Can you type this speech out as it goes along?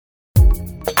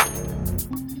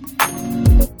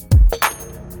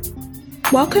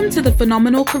Welcome to the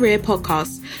Phenomenal Career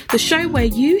Podcast, the show where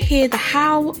you hear the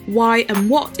how, why, and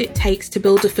what it takes to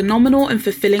build a phenomenal and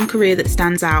fulfilling career that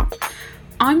stands out.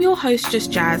 I'm your host,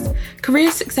 Just Jazz,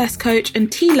 career success coach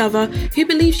and tea lover who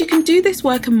believes you can do this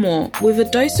work and more with a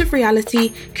dose of reality,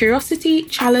 curiosity,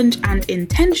 challenge, and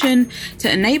intention to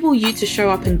enable you to show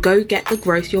up and go get the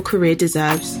growth your career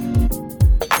deserves.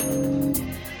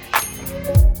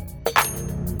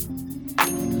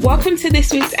 Welcome to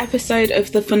this week's episode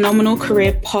of the Phenomenal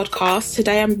Career Podcast.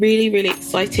 Today, I'm really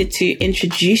excited to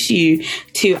introduce you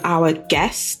to our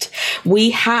guest.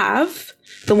 We have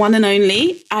the one and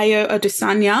only Ayo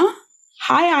Odusanya.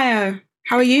 Hi, Ayo.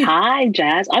 How are you? Hi,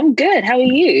 Jazz. I'm good. How are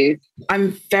you?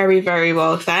 I'm very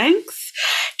well, thanks.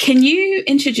 Can you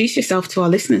introduce yourself to our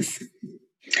listeners?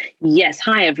 Yes.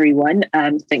 Hi, everyone.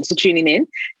 Thanks for tuning in.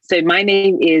 So my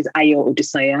name is Ayo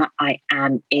Odusanya. I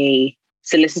am a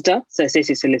solicitor, so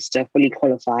associate solicitor, fully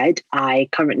qualified. I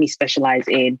currently specialize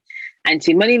in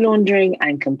anti-money laundering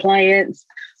and compliance,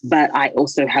 but I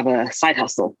also have a side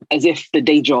hustle. As if the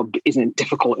day job isn't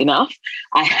difficult enough,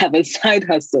 I have a side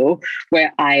hustle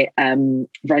where I run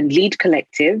Lead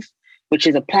Collective, which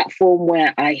is a platform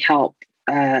where I help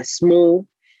small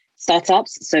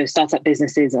startups, so startup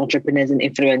businesses, entrepreneurs and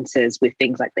influencers with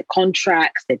things like their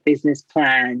contracts, their business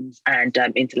plans, and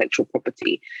intellectual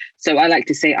property. So I like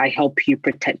to say I help you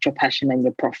protect your passion and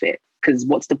your profit, because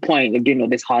what's the point of doing all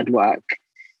this hard work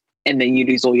and then you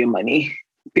lose all your money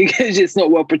because it's not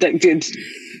well protected?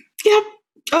 Yep.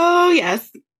 Oh,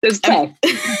 yes. It's tough.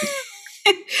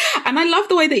 And I love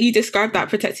the way that you describe that,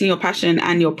 protecting your passion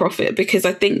and your profit, because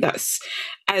I think that's,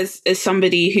 as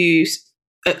somebody who's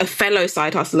a fellow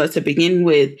side hustler to begin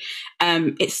with,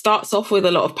 it starts off with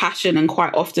a lot of passion, and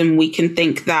quite often we can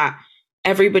think that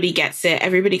everybody gets it,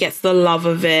 everybody gets the love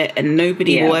of it, and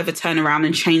nobody will ever turn around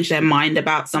and change their mind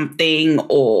about something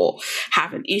or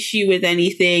have an issue with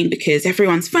anything because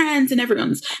everyone's friends and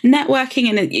everyone's networking,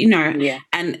 and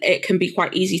and it can be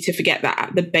quite easy to forget that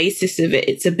at the basis of it,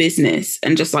 it's a business.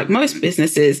 And just like most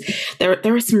businesses, there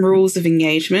are some rules of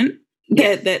engagement.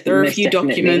 There are a few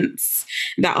documents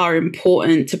that are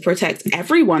important to protect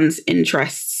everyone's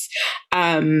interests.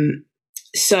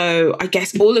 So I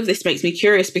guess all of this makes me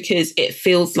curious, because it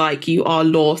feels like you are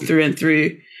law through and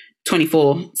through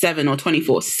 24/7 or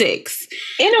 24/6.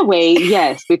 In a way,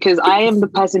 yes, because I am the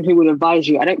person who will advise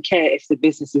you. I don't care if the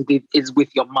business is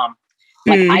with your mum.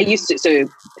 Like I used to, so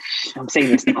I'm saying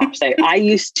this now. So I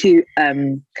used to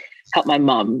help my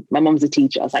mum. My mum's a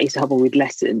teacher, so I used to help her with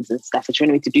lessons and stuff. And she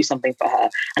wanted me to do something for her,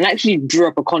 and I actually drew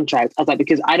up a contract. I was like,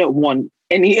 because I don't want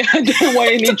any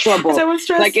trouble.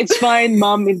 Like, it's fine,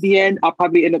 mum. In the end, I'll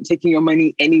probably end up taking your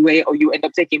money anyway, or you end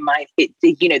up taking mine.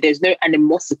 There's no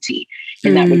animosity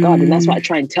in that regard, and that's what I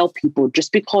try and tell people.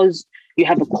 Just because you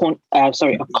have a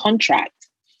contract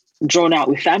drawn out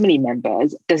with family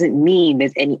members doesn't mean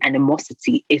there's any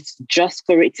animosity. It's just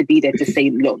for it to be there to say,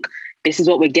 look, this is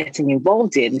what we're getting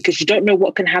involved in, because you don't know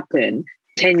what can happen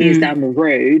 10 years down the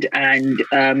road. And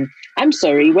I'm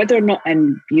sorry, whether or not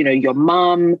I'm, your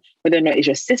mum, whether or not it's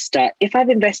your sister, if I've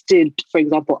invested, for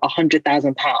example,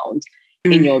 £100,000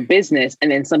 in your business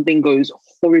and then something goes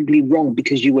horribly wrong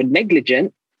because you were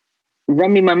negligent,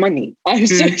 run me my money. I'm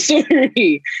so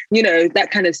sorry. That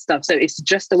kind of stuff. So it's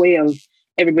just a way of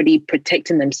everybody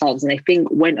protecting themselves. And I think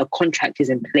when a contract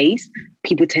is in place,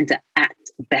 people tend to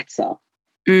act better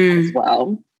as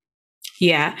well.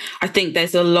 Yeah, I think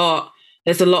there's a lot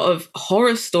of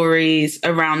horror stories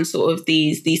around sort of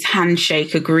these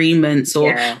handshake agreements,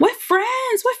 or we're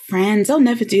friends, they'll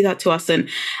never do that to us. And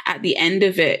at the end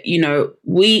of it,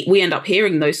 we end up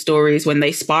hearing those stories when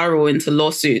they spiral into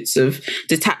lawsuits of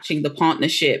detaching the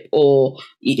partnership, or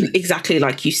exactly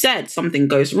like you said, something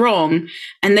goes wrong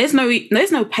and there's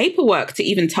no paperwork to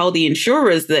even tell the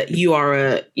insurers that you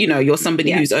are you're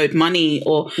somebody who's owed money,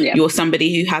 or you're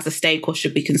somebody who has a stake or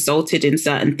should be consulted in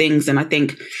certain things. And I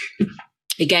think,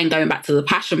 again, going back to the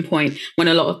passion point, when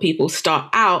a lot of people start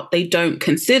out, they don't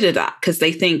consider that, because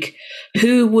they think,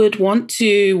 who would want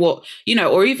to,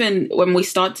 or even when we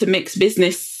start to mix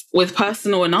business with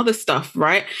personal and other stuff,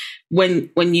 right? When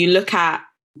you look at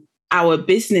our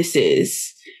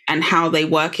businesses and how they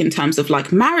work in terms of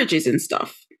like marriages and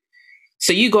stuff.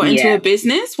 So you got into a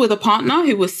business with a partner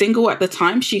who was single at the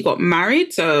time. She got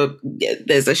married. So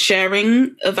there's a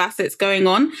sharing of assets going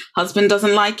on. Husband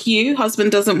doesn't like you.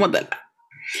 Husband doesn't want that.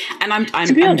 And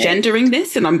I'm gendering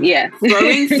this, and I'm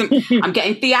throwing I'm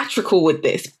getting theatrical with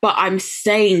this, but I'm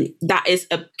saying that is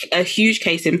a huge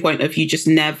case in point of, you just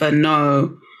never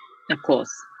know, of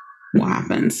course, what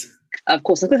happens. of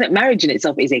course, like I said, marriage in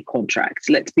itself is a contract,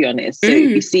 let's be honest. So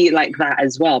you see it like that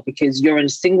as well, because you're a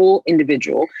single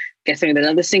individual, getting with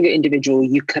another single individual,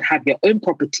 you could have your own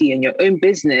property and your own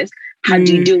business. How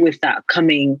do you deal with that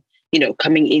coming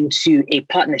into a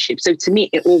partnership? So to me,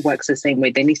 it all works the same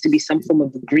way. There needs to be some form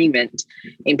of agreement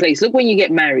in place. Look, when you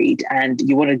get married and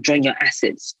you want to join your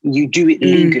assets, you do it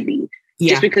legally.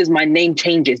 Yeah. Just because my name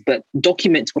changes, but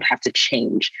documents would have to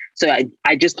change. So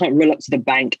I just can't roll up to the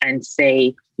bank and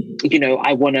say,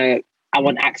 I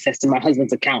want access to my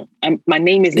husband's account. My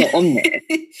name is not on there.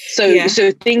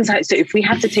 So things like, so if we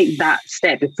have to take that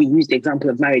step, if we use the example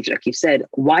of marriage, like you said,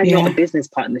 why not a business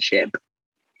partnership?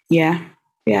 Yeah.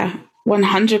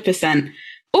 100%.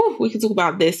 Oh, we could talk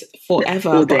about this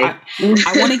forever, but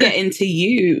I want to get into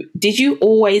you. Did you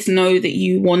always know that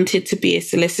you wanted to be a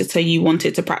solicitor? You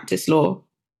wanted to practice law?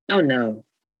 Oh, no,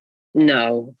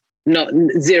 not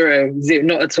zero,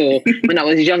 not at all. When I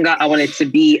was younger, I wanted to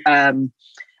be an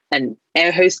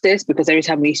air hostess, because every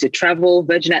time we used to travel,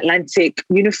 Virgin Atlantic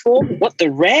uniform, what,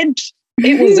 the red?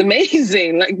 It was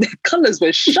amazing. Like, the colors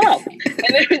were sharp.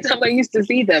 And every time I used to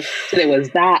see them. So there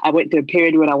was that. I went through a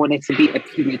period when I wanted to be a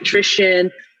pediatrician.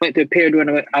 Went through a period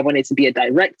when I wanted to be a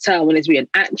director. I wanted to be an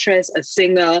actress, a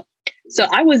singer. So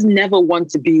I was never one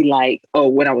to be like, oh,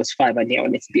 when I was 5, I knew I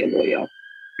wanted to be a lawyer.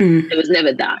 It was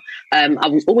never that. I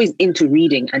was always into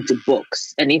reading and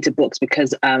into books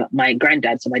because my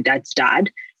granddad, so my dad's dad,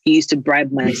 he used to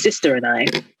bribe my sister and I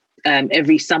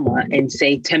every summer and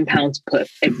say £10 per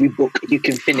every book you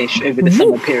can finish over the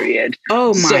summer period.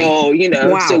 Oh my!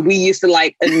 So so we used to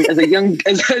like, and as a young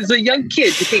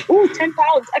kid, you think, oh, £10,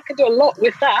 I could do a lot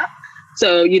with that.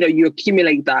 So you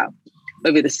accumulate that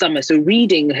over the summer. So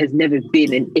reading has never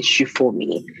been an issue for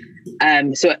me.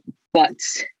 But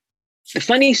the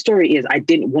funny story is, I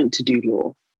didn't want to do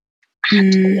law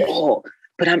at all,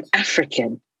 but I'm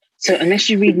African. So unless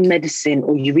you read medicine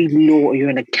or you read law or you're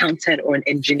an accountant or an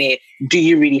engineer, do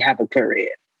you really have a career?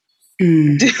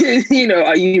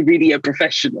 Are you really a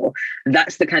professional?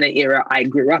 That's the kind of era I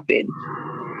grew up in.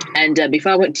 And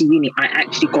before I went to uni, I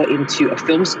actually got into a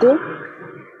film school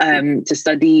to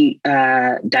study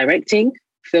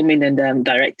filming and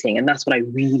directing. And that's what I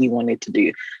really wanted to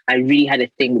do. I really had a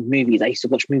thing with movies. I used to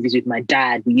watch movies with my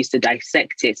dad. We used to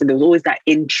dissect it. So there was always that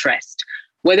interest.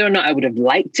 Whether or not I would have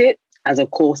liked it as a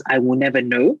course, I will never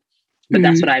know. But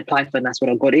that's what I applied for, and that's what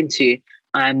I got into.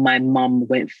 And my mum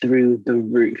went through the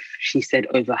roof. She said,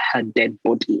 over her dead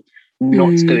body,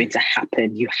 not going to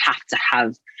happen. You have to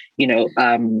have,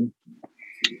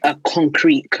 a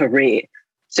concrete career,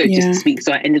 so to speak.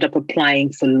 So I ended up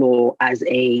applying for law as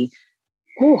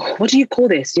what do you call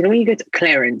this? When you go to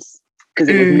clearance, because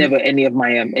it was never any of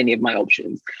my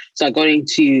options. So I got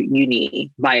into uni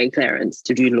via clearance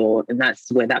to do law, and that's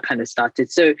where that kind of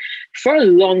started. So for a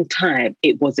long time,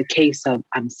 it was a case of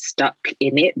I'm stuck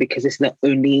in it because it's the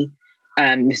only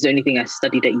thing I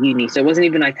studied at uni. So it wasn't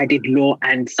even like I did law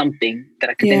and something that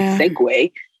I could then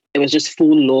segue. It was just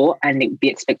full law, and the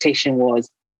expectation was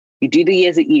you do the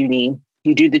years at uni,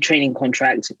 you do the training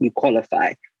contract, you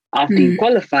qualify. After you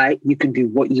qualify, you can do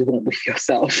what you want with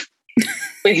yourself.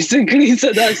 Basically.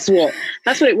 So that's what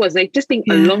it was. I just think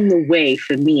along the way,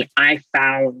 for me, I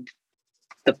found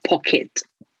the pocket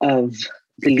of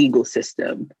the legal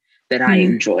system that I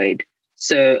enjoyed.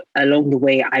 So along the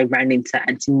way, I ran into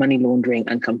anti-money laundering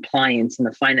and compliance in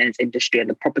the finance industry and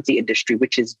the property industry,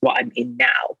 which is what I'm in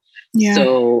now. Yeah.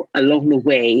 So along the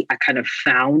way, I kind of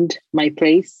found my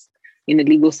place in the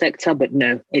legal sector, but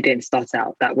no, it didn't start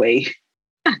out that way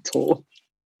at all.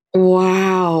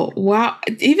 Wow.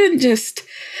 Even just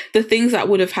the things that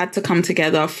would have had to come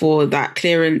together for that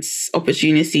clearance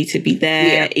opportunity to be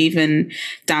there, even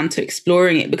down to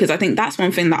exploring it, because I think that's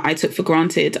one thing that I took for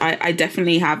granted. I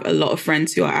definitely have a lot of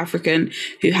friends who are African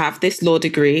who have this law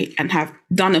degree and have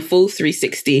done a full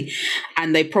 360,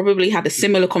 and they probably had a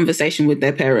similar conversation with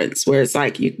their parents where it's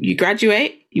like, you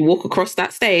graduate, you walk across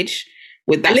that stage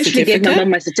with that certificate. I literally gave my mum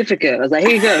my certificate. I was like,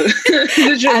 here you go.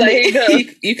 Here you go.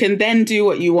 You can then do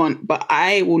what you want, but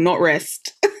I will not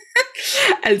rest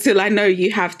until I know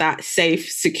you have that safe,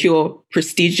 secure,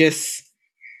 prestigious,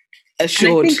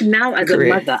 assured. And I think now as career.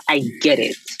 A mother, I get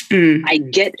it. I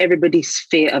get everybody's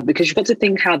fear of, because you've got to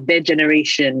think how their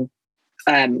generation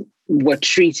were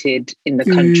treated in the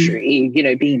country,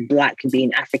 being Black,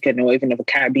 being African, or even of a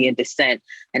Caribbean descent,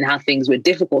 and how things were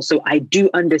difficult. So I do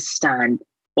understand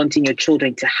wanting your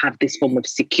children to have this form of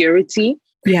security.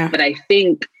 Yeah. But I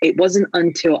think it wasn't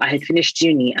until I had finished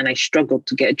uni and I struggled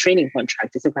to get a training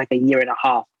contract. It took like a year and a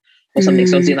half or something.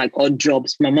 So I was doing like odd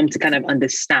jobs for my mum to kind of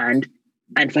understand,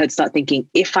 and for her to start thinking,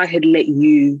 if I had let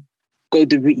you go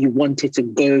the route you wanted to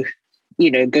go,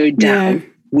 go down,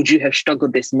 would you have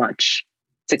struggled this much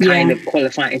to kind of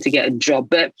qualify and to get a job?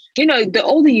 But, you know, the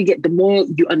older you get, the more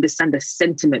you understand the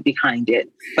sentiment behind it.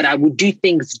 But I would do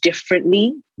things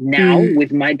differently now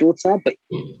with my daughter, but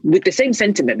with the same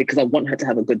sentiment, because I want her to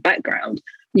have a good background.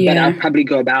 But I'll probably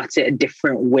go about it a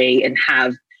different way and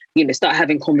have, you know, start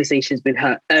having conversations with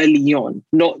her early on,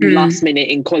 not last minute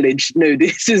in college. No,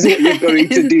 this is what you're going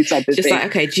to do type of Just thing. like,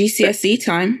 okay, GCSE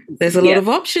time. There's a lot of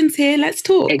options here. Let's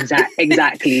talk.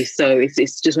 Exactly. So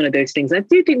it's just one of those things. I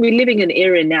do think we're living in an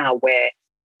era now where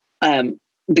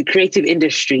the creative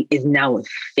industry is now a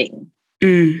thing.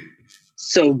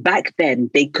 So back then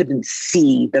they couldn't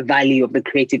see the value of the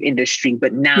creative industry,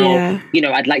 but now, you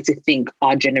know, I'd like to think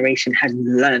our generation has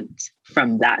learnt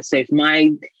from that. So if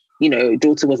my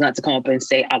daughter was not to come up and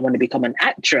say, I want to become an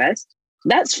actress,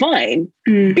 that's fine.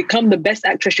 Become the best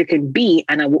actress you can be.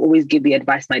 And I will always give the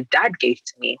advice my dad gave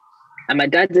to me. And my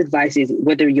dad's advice is,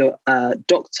 whether you're a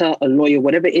doctor, a lawyer,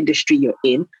 whatever industry you're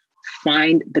in,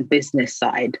 find the business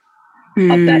side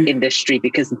of that industry,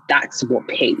 because that's what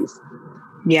pays.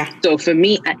 Yeah. So for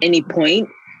me, at any point,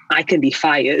 I can be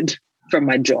fired from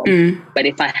my job. But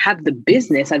if I have the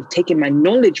business, I've taken my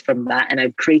knowledge from that and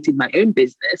I've created my own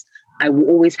business, I will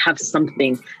always have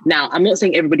something. Now, I'm not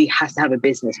saying everybody has to have a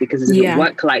business, because it doesn't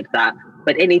work like that,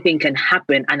 but anything can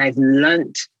happen. And I've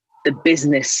learnt the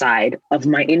business side of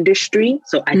my industry,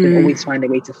 so I can always find a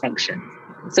way to function.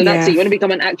 So that's it. You want to become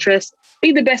an actress,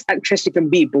 be the best actress you can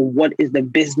be, but what is the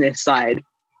business side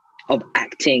of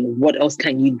acting? What else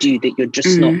can you do that you're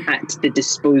just not at the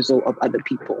disposal of other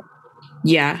people?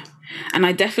 Yeah. And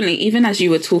I definitely, even as you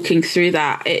were talking through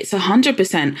that, it's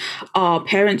 100% our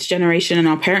parents' generation and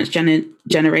our parents'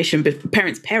 generation, before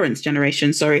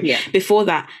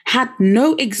that, had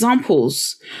no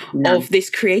examples of this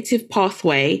creative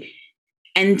pathway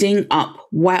ending up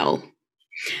well.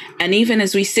 And even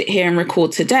as we sit here and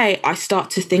record today, I start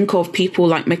to think of people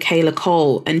like Michaela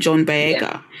Cole and John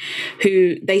Boyega,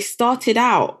 who they started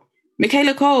out.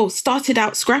 Michaela Cole started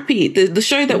out scrappy. The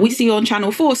show that we see on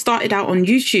Channel 4 started out on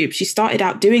YouTube. She started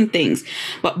out doing things,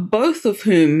 but both of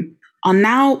whom are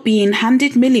now being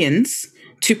handed millions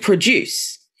to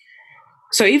produce.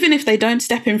 So even if they don't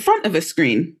step in front of a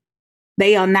screen,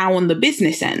 they are now on the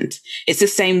business end. It's the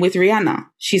same with Rihanna.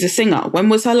 She's a singer. When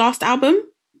was her last album?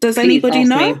 Does anybody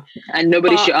know? Me. And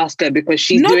nobody should ask her, because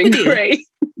she's doing great.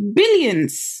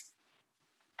 Billions.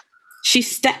 She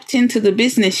stepped into the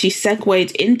business. She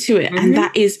segued into it. And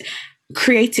that is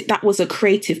creative. That was a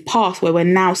creative path where we're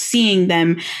now seeing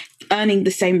them earning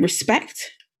the same respect,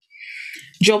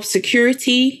 job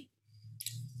security,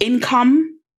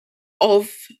 income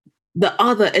of the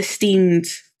other esteemed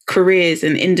careers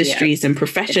and industries and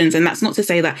professions. And that's not to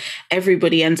say that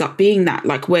everybody ends up being that.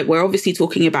 Like we're obviously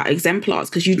talking about exemplars,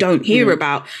 because you don't hear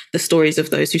about the stories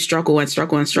of those who struggle and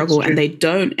struggle and struggle, and they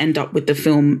don't end up with the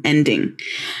film ending.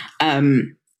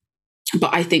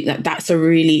 But I think that that's a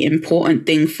really important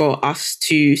thing for us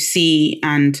to see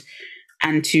and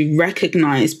to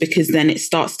recognize, because then it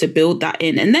starts to build that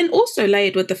in. And then also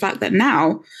layered with the fact that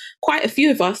now quite a few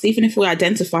of us, even if we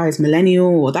identify as millennial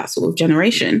or that sort of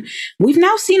generation, we've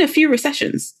now seen a few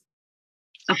recessions.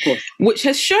 Of course. Which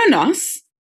has shown us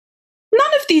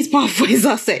none of these pathways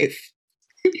are safe.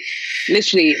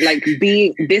 Literally, like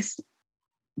this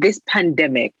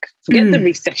pandemic, forget the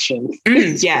recession.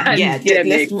 Let's sit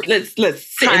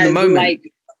in the moment.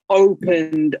 Like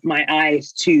opened my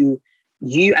eyes to,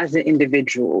 you as an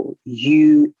individual,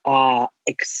 you are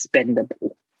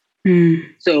expendable.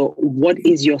 So what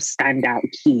is your standout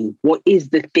key? What is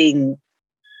the thing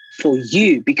for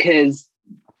you? Because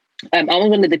I'm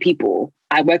one of the people,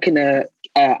 I work in I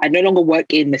no longer work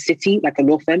in the city, like a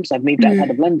law firm. So I've moved outside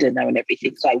of London now and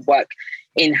everything. So I work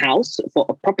in-house for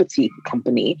a property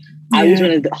company. I was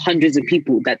one of the hundreds of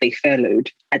people that they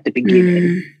furloughed at the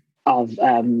beginning of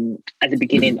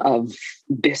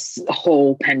this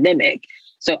whole pandemic.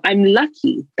 So I'm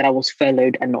lucky that I was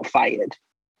furloughed and not fired.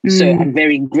 So I'm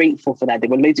very grateful for that. There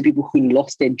were loads of people who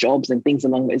lost their jobs and things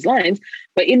along those lines.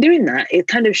 But in doing that, it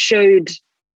kind of showed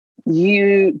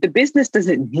you, the business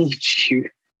doesn't need you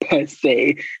per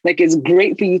se. Like, it's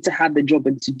great for you to have the job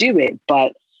and to do it.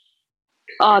 But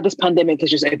this pandemic has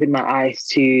just opened my eyes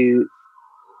to,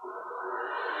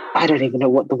 I don't even know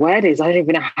what the word is. I don't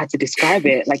even know how to describe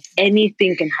it. Like,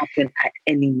 anything can happen at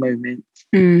any moment.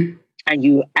 And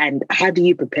how do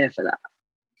you prepare for that?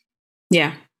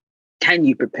 Yeah. Can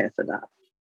you prepare for that?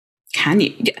 Can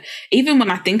you? Even when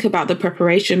I think about the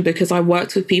preparation, because I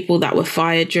worked with people that were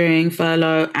fired during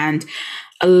furlough, and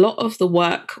a lot of the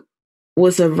work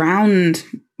was around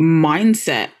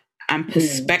mindset and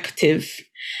perspective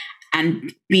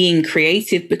and being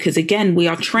creative, because again, we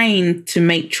are trained to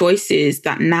make choices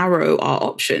that narrow our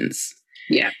options.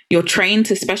 Yeah. You're trained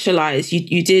to specialize.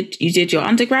 You did your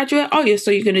undergraduate. Oh,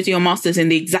 so you're going to do your master's in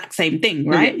the exact same thing,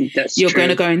 right? Yeah, that's you're true. going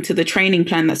to go into the training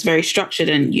plan that's very structured,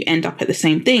 and you end up at the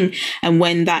same thing. And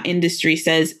when that industry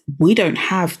says, we don't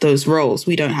have those roles,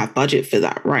 we don't have budget for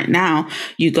that right now,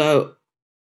 you go,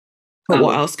 but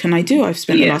what else can I do? I've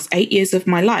spent the last 8 years of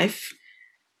my life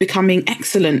becoming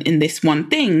excellent in this one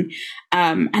thing.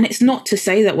 And it's not to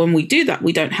say that when we do that,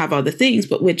 we don't have other things,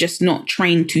 but we're just not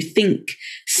trained to think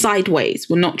sideways.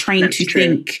 We're not trained to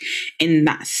think in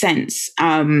that sense.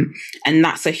 And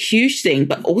that's a huge thing.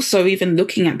 But also even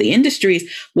looking at the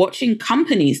industries, watching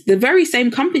companies, the very same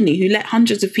company who let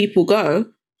hundreds of people go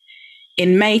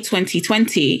in May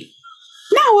 2020,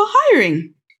 now are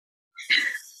hiring.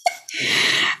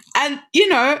 And,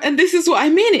 and this is what I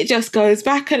mean. It just goes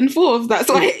back and forth. That's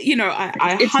why,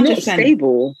 I 100%. It's not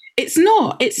stable. It's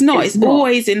not. It's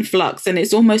always in flux. And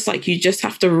it's almost like you just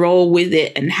have to roll with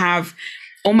it and have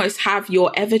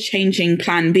your ever-changing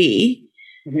plan B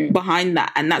behind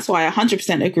that. And that's why I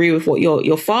 100% agree with what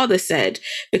your father said,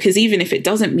 because even if it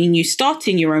doesn't mean you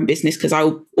starting your own business, because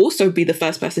I'll also be the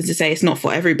first person to say it's not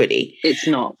for everybody. It's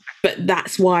not. But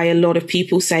that's why a lot of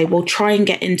people say, well, try and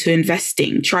get into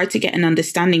investing, try to get an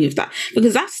understanding of that,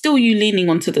 because that's still you leaning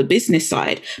onto the business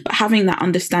side, but having that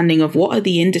understanding of what are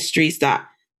the industries that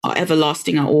are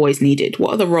everlasting, are always needed.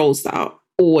 What are the roles that are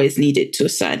always needed to a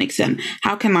certain extent?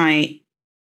 How can I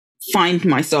find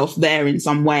myself there in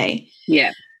some way?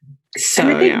 Yeah. So,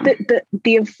 and I think that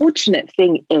the unfortunate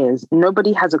thing is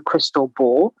nobody has a crystal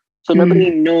ball. So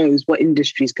nobody knows what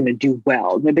industry is going to do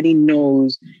well. Nobody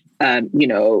knows,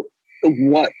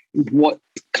 what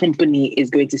company is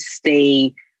going to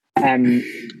stay on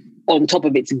top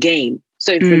of its game.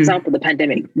 So, for example, the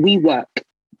pandemic, WeWork,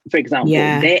 for example,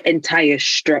 their entire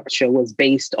structure was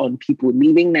based on people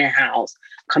leaving their house,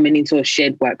 coming into a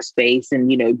shared workspace and,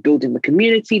 building the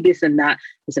community, this and that.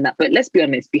 But let's be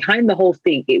honest, behind the whole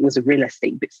thing, it was a real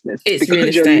estate business. It's real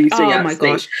estate. Oh my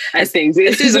gosh.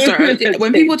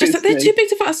 When people just say they're too big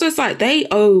to fail, so it's like they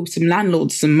owe some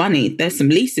landlords some money. There's some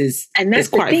leases. And that's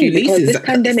quite a few leases. Because this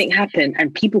pandemic happened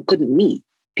and people couldn't meet.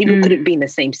 People couldn't be in the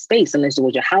same space unless it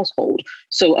was your household.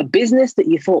 So a business that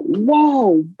you thought,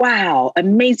 whoa, wow,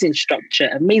 amazing structure,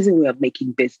 amazing way of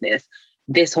making business.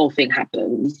 This whole thing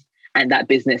happens. And that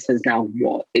business is now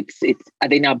what? Are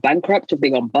they now bankrupt? Have they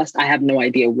gone bust? I have no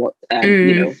idea what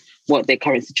what their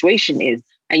current situation is.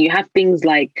 And you have things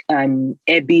like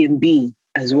Airbnb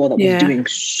as well that was doing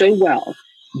so well,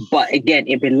 but again,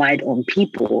 it relied on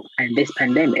people and this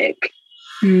pandemic.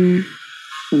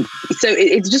 So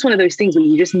it's just one of those things where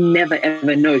you just never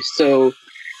ever know. So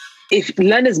if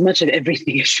learn as much of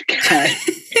everything as you can,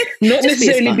 not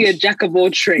necessarily be a jack of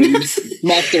all trades,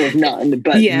 master of none,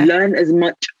 but learn as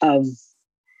much of,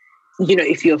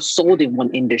 if you're sold in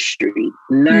one industry,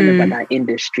 learn about that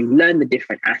industry, learn the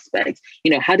different aspects.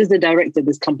 How does the director of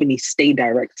this company stay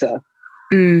director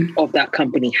of that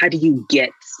company? How do you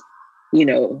get,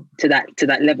 to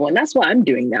that level? And that's what I'm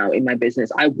doing now in my business.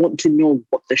 I want to know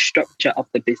what the structure of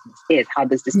the business is. How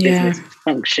does this business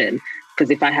function?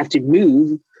 Because if I have to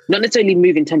move, not necessarily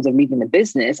move in terms of leaving the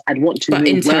business, I'd want to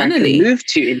move where I can move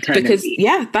to internally. Because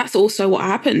that's also what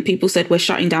happened. People said, we're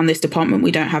shutting down this department.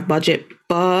 We don't have budget,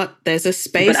 but there's a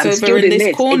space over in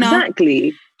this corner.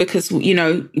 Exactly. Because,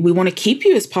 we want to keep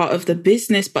you as part of the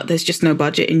business, but there's just no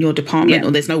budget in your department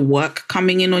or there's no work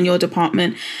coming in on your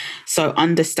department. So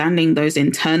understanding those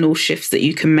internal shifts that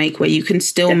you can make where you can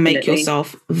still make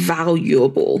yourself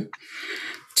valuable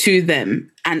to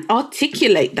them and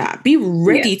articulate that, be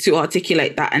ready to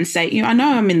articulate that and say, I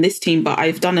know I'm in this team, but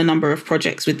I've done a number of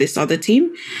projects with this other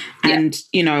team. And,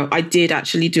 I did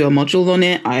actually do a module on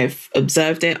it. I've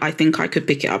observed it. I think I could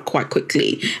pick it up quite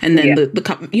quickly. And then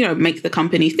make the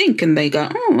company think, and they go,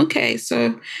 oh, okay. So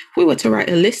if we were to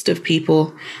write a list of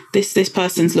people, this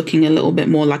person's looking a little bit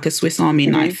more like a Swiss Army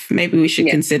knife. Maybe we should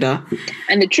consider.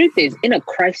 And the truth is, in a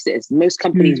crisis, most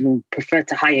companies will prefer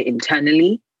to hire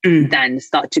internally than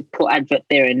start to put advert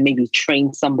there and maybe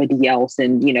train somebody else.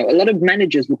 And, a lot of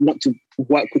managers would want to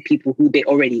work with people who they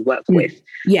already work with,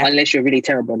 unless you're really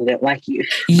terrible and they don't like you.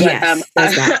 Yes,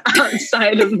 but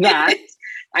outside of that,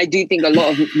 I do think a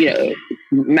lot of,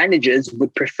 managers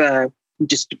would prefer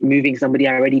just moving somebody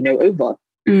I already know over.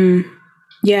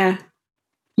 Yeah.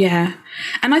 Yeah.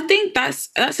 And I think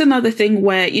that's another thing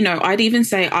where, I'd even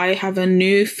say I have a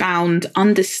newfound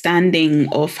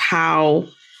understanding of how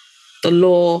the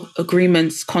law,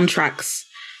 agreements, contracts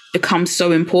become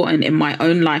so important in my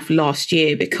own life last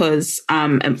year, because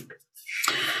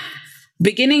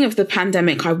beginning of the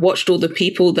pandemic, I watched all the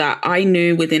people that I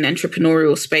knew within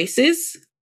entrepreneurial spaces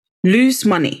lose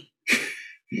money.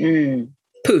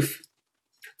 Poof.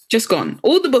 Just gone.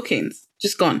 All the bookings,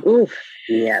 just gone. Oof.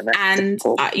 Yeah. And,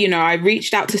 I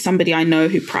reached out to somebody I know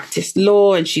who practiced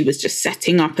law, and she was just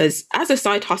setting up as a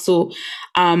side hustle.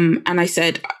 And I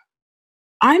said,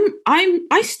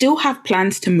 I still have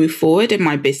plans to move forward in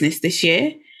my business this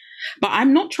year, but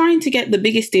I'm not trying to get the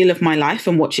biggest deal of my life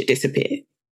and watch it disappear.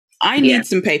 I need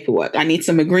some paperwork. I need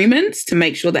some agreements to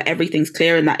make sure that everything's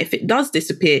clear, and that if it does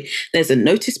disappear, there's a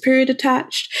notice period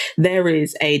attached. There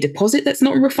is a deposit that's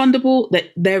not refundable,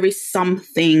 that there is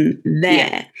something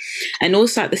there. Yeah. And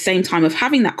also at the same time of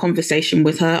having that conversation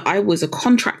with her, I was a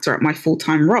contractor at my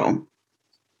full-time role.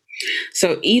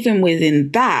 So even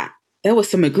within that, there were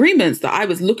some agreements that I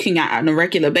was looking at on a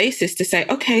regular basis to say,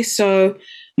 okay, so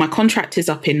my contract is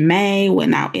up in May. We're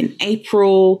now in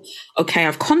April. Okay,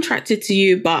 I've contracted to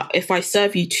you, but if I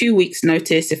serve you 2 weeks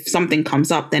notice, if something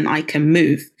comes up, then I can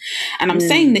move. And I'm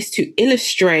saying this to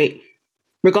illustrate,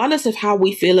 regardless of how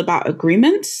we feel about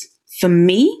agreements, for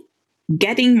me,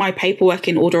 getting my paperwork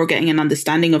in order or getting an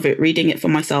understanding of it, reading it for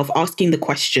myself, asking the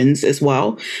questions as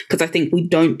well, because I think we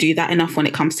don't do that enough when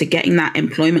it comes to getting that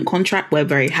employment contract. We're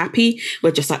very happy.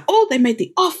 We're just like, oh, they made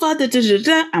the offer,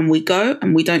 and we go,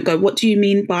 and we don't go, what do you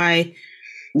mean by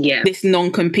this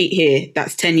non-compete here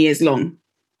that's 10 years long?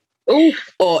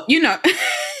 Oof. Or,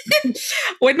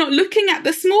 we're not looking at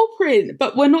the small print,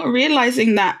 but we're not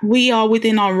realizing that we are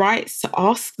within our rights to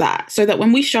ask that, so that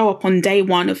when we show up on day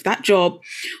one of that job,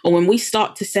 or when we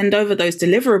start to send over those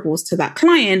deliverables to that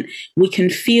client, we can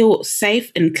feel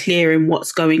safe and clear in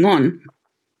what's going on.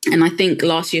 And I think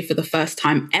last year, for the first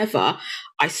time ever,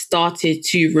 I started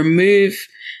to remove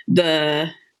the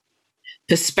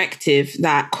perspective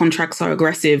that contracts are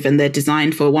aggressive and they're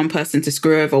designed for one person to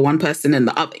screw over one person and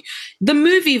the other. The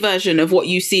movie version of what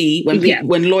you see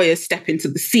when lawyers step into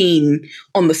the scene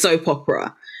on the soap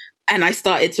opera. And I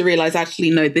started to realize, actually,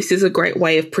 no, this is a great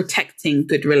way of protecting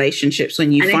good relationships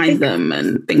when you find them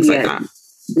and things like that.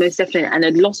 Most definitely. And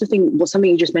a lot of things,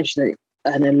 something you just mentioned,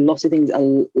 and a lot of things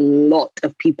a lot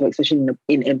of people, especially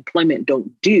in employment, don't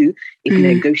do is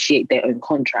negotiate their own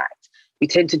contract. We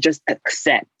tend to just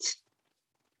accept.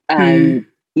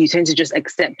 You tend to just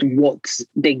accept what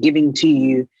they're giving to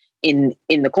you in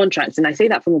the contracts. And I say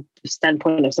that from a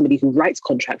standpoint of somebody who writes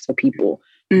contracts for people.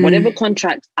 Whatever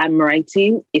contract I'm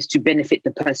writing is to benefit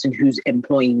the person who's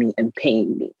employing me and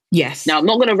paying me. Yes. Now, I'm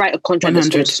not going to write a contract 100.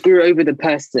 That's going to screw over the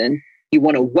person you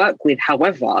want to work with.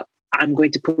 However, I'm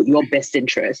going to put your best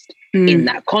interest in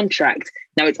that contract.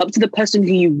 Now, it's up to the person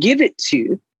who you give it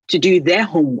to do their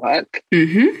homework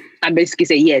and basically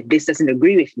say, yeah, this doesn't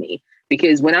agree with me.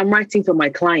 Because when I'm writing for my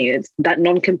clients, that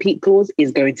non-compete clause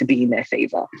is going to be in their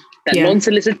favor. That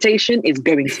non-solicitation is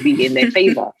going to be in their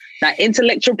favor. That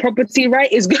intellectual property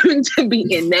right is going to be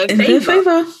in their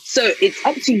favor. So it's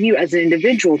up to you as an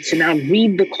individual to now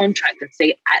read the contract and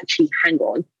say, actually, hang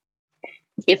on.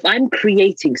 If I'm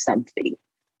creating something,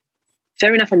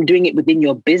 fair enough, I'm doing it within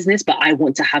your business, but I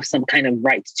want to have some kind of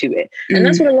right to it. And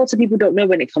that's what a lot of people don't know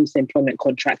when it comes to employment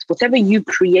contracts. Whatever you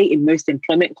create in most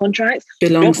employment contracts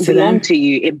belongs to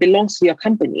you. It belongs to your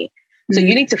company. So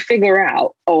you need to figure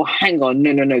out, oh, hang on,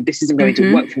 no, this isn't going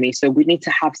to work for me. So we need to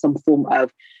have some form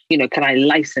of, can I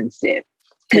license it?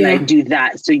 Can I do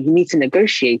that? So you need to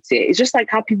negotiate it. It's just like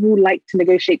how people like to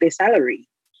negotiate their salary.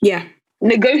 Yeah.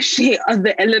 Negotiate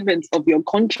other elements of your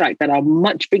contract that are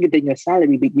much bigger than your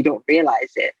salary, but you don't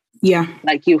realize it. Yeah.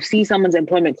 Like you'll see someone's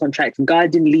employment contract,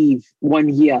 garden leave 1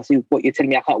 year. So what you're telling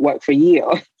me, I can't work for a year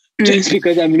just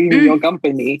because I'm leaving your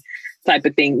company type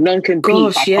of thing.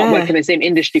 Non-compete, I can't work in the same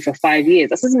industry for 5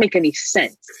 years. That doesn't make any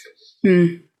sense.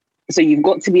 So you've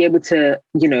got to be able to,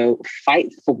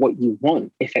 fight for what you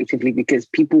want effectively, because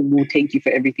people will take you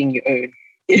for everything you own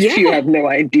if you have no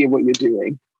idea what you're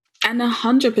doing. And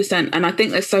 100%. And I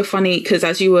think that's so funny because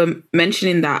as you were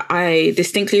mentioning that, I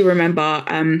distinctly remember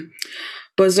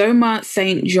Bozoma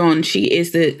St. John. She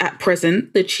is at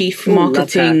present the chief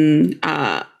marketing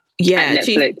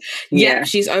Netflix.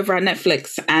 She's over at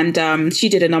Netflix, and she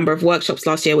did a number of workshops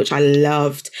last year, which I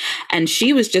loved. And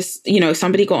she was just,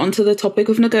 somebody got onto the topic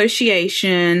of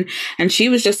negotiation, and she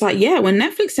was just like, when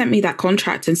Netflix sent me that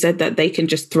contract and said that they can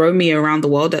just throw me around the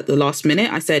world at the last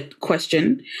minute, I said,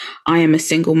 question, I am a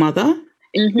single mother.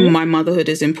 My motherhood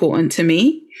is important to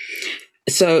me.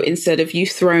 So instead of you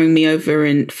throwing me over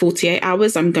in 48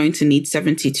 hours, I'm going to need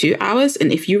 72 hours.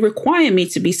 And if you require me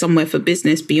to be somewhere for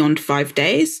business beyond 5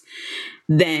 days,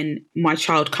 then my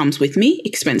child comes with me,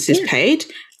 expenses paid,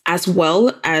 as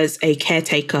well as a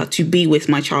caretaker to be with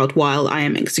my child while I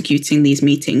am executing these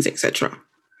meetings, etc.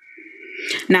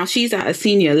 Now she's at a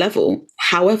senior level.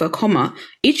 However,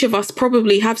 each of us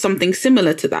probably have something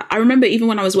similar to that. I remember even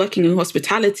when I was working in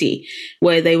hospitality,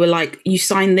 where they were like, you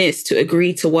sign this to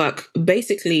agree to work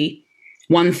basically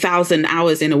 1,000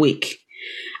 hours in a week.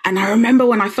 And I remember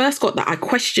when I first got that, I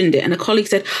questioned it, and a colleague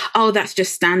said, oh, that's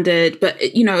just standard. But,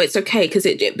 it's okay, because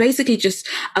it basically just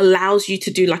allows you to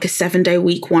do like a 7-day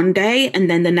week one day, and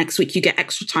then the next week you get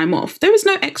extra time off. There was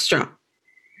no extra.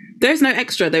 There's no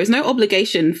extra. There was no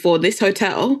obligation for this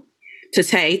hotel to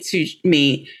say to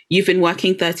me, you've been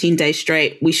working 13 days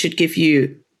straight, we should give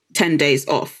you 10 days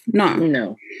off.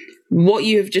 No. What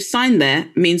you have just signed there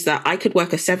means that I could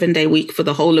work a 7-day week for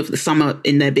the whole of the summer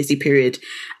in their busy period,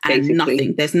 and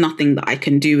there's nothing that I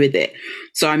can do with it.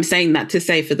 So I'm saying that to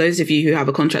say, for those of you who have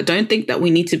a contract, don't think that we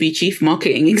need to be chief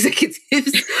marketing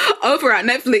executives over at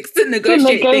Netflix to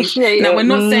negotiate things. Now, we're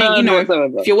not saying,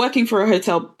 if you're working for a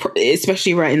hotel,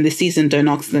 especially right in the season, don't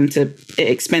ask them to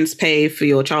expense pay for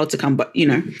your child to come, but,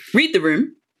 read the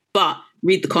room, but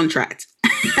read the contract.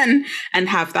 and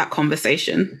have that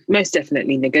conversation. Most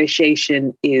definitely,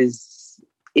 negotiation is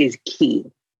key,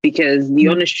 because the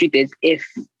honest truth is, if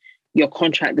your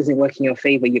contract doesn't work in your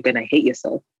favor, you're going to hate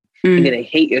yourself. You're going to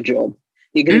hate your job.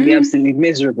 You're going to be absolutely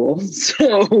miserable.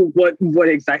 So what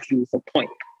exactly is the point?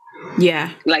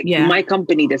 Yeah. My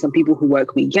company, there's some people who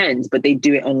work weekends, but they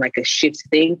do it on like a shift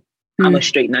thing. I'm a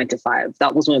straight 9 to 5.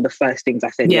 That was one of the first things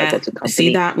I said when I got to the company.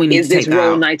 See that? We need is to this take that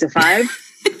role out. 9 to 5?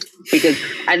 And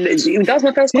that was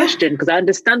my first question, because I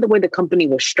understand the way the company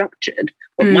was structured,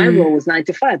 but my role was 9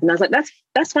 to 5, and I was like,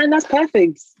 that's fine, that's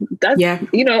perfect.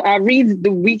 I'll read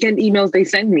the weekend emails they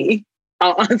send me.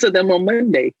 I'll answer them on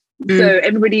Monday. So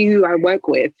everybody who I work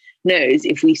with knows,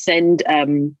 if they send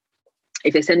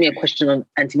me a question on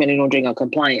anti-money laundering or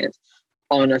compliance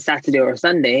on a Saturday or a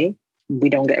Sunday, we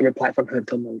don't get a reply from her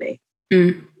until Monday.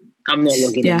 I'm not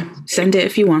logging in. Send it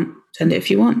if you want.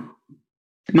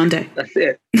 Monday. That's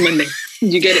it. Monday.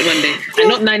 You get it Monday. And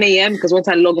not 9 a.m. because once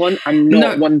I log on, I'm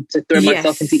not one to throw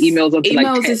myself into emails.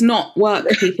 Emails is not work,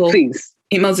 people. Please.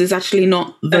 Emails is actually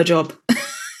not the job.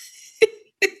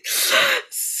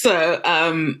 So,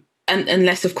 and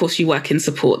unless, of course, you work in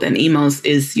support, then emails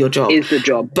is your job. Is the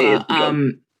job. But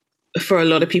for a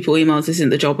lot of people, emails isn't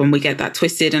the job, and we get that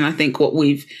twisted. And I think what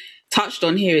we've touched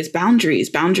on here is boundaries.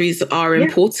 Boundaries are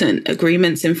important.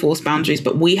 Agreements enforce boundaries,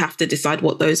 but we have to decide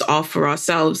what those are for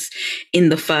ourselves in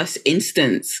the first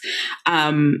instance.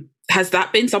 Has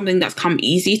that been something that's come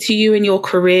easy to you in your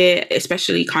career,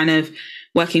 especially kind of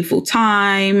working full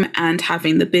time and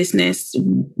having the business?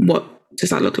 What does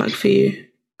that look like for you?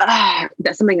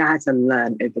 That's something I had to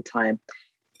learn over time.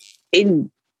 In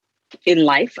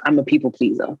life, I'm a people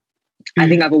pleaser. I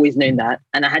think I've always known that,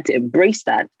 and I had to embrace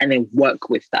that and then work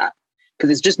with that. Because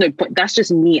there's just no point. That's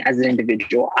just me as an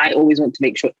individual. I always want to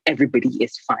make sure everybody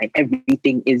is fine.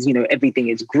 Everything is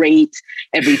great.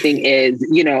 Everything is,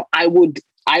 I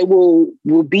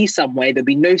will be somewhere. There'll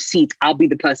be no seat. I'll be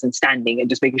the person standing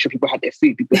and just making sure people have their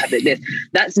food, people have their this.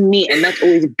 That's me. And that's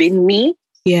always been me.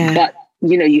 Yeah. But,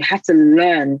 you have to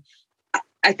learn.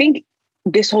 I think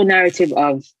this whole narrative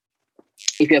of,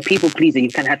 if you're a people pleaser, you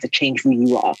kind of have to change who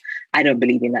you are. I don't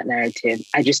believe in that narrative.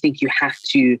 I just think you have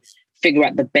to figure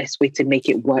out the best way to make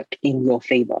it work in your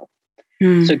favor.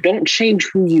 So don't change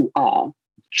who you are.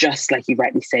 Just like you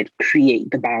rightly said, create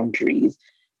the boundaries.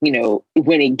 When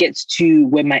it gets to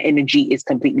where my energy is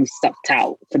completely sucked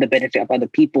out for the benefit of other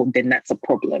people, then that's a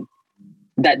problem.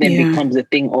 That then becomes a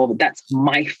thing of, that's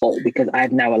my fault because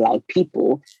I've now allowed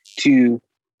people to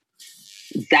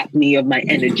zap me of my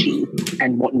energy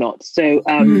and whatnot. So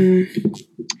in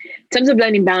terms of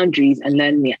learning boundaries and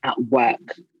learning it at work,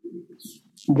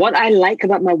 what I like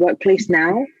about my workplace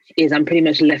now is I'm pretty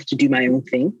much left to do my own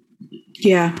thing.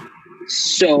 Yeah.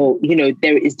 So,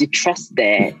 there is the trust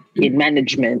there in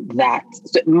management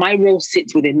so my role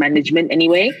sits within management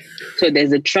anyway. So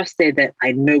there's a trust there that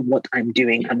I know what I'm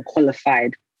doing. I'm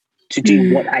qualified to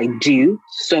do what I do.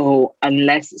 So I'm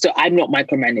not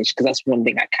micromanaged, because that's one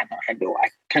thing I cannot handle. I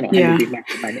cannot handle being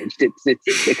micromanaged.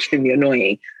 It's extremely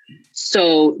annoying.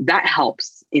 So that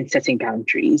helps in setting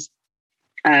boundaries.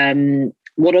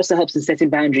 What also helps in setting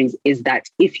boundaries is that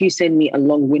if you send me a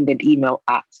long-winded email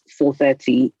at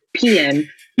 4:30 p.m.,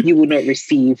 you will not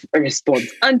receive a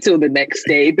response until the next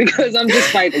day, because I'm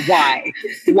just like, why?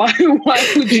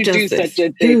 Why would you do such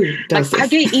a thing? I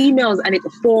get emails and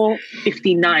it's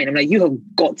 4:59. I'm like, you have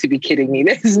got to be kidding me.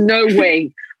 There's no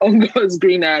way on God's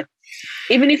green earth.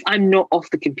 Even if I'm not off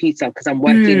the computer because I'm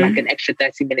working like an extra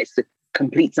 30 minutes to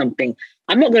complete something,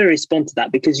 I'm not going to respond to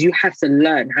that, because you have to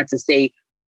learn how to say,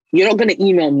 you're not going to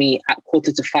email me at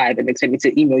 4:45 and expect me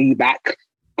to email you back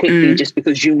quickly just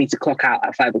because you need to clock out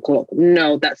at 5 o'clock.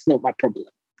 No, that's not my problem.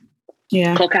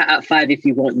 Yeah. Clock out at 5 if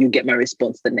you want, you get my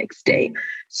response the next day.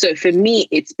 So for me,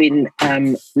 it's been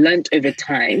learnt over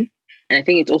time. And I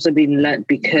think it's also been learnt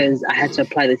because I had to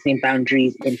apply the same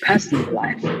boundaries in personal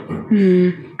life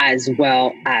as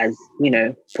well as,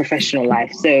 professional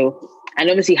life. So, and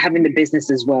obviously having the business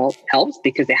as well helps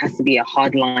because there has to be a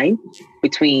hard line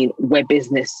between where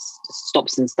business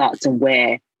stops and starts and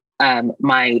where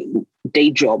my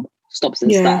day job stops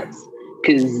and starts.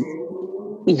 Because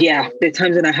there are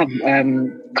times when I have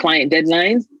client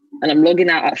deadlines and I'm logging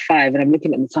out at 5 and I'm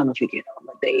looking at the time and thinking, oh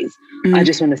my days, I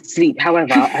just want to sleep.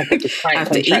 However, I've got this client I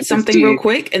have to eat something real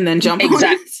quick and then jump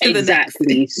on.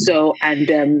 Exactly. So,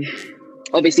 and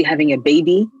obviously having a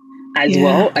baby as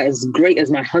well, as great as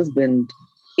my husband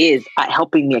is at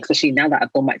helping me, especially now that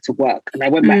I've gone back to work. And I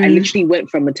went back, I literally went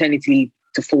from maternity leave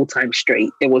to full-time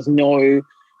straight. There was no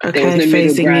middle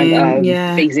ground of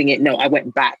phasing it. No, I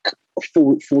went back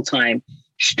full-time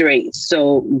straight.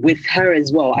 So with her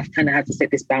as well, I've kind of had to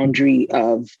set this boundary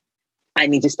of I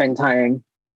need to spend time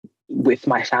with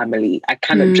my family. I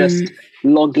kind of just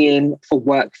log in for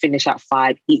work, finish at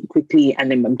 5, eat quickly,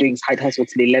 and then I'm doing side hustle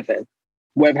till 11.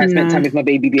 Wherever I spent time with my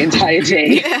baby the entire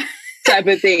day, type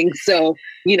of thing. So,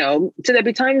 so there'll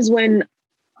be times when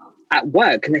at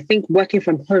work, and I think working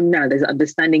from home now, there's an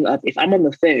understanding of if I'm on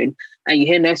the phone and you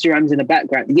hear nursery rhymes in the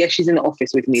background, yes, she's in the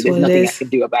office with me. There's nothing I can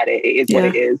do about it. It is what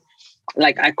it is.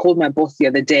 Like I called my boss the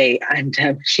other day and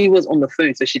she was on the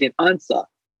phone, so she didn't answer.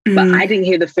 But I didn't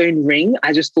hear the phone ring.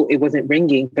 I just thought it wasn't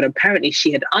ringing. But apparently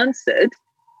she had answered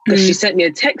because she sent me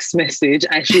a text message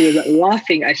and she was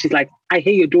laughing. And she's like, I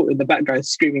hear your daughter in the background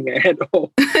screaming her head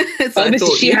off. So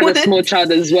obviously she had a small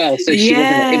child as well. So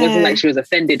it wasn't like she was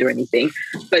offended or anything.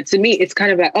 But to me, it's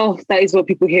kind of like, oh, that is what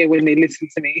people hear when they listen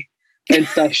to me and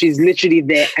stuff. She's literally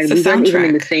there. And we weren't even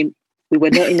in the same, we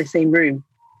were not in the same room.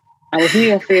 I was in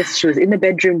the office. She was in the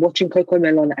bedroom watching Coco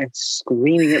Melon and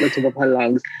screaming at the top of her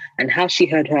lungs. And how she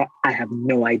heard her, I have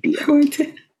no idea.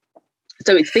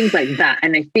 So it's things like that.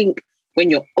 And I think when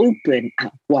you're open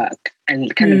at work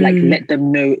and kind of like let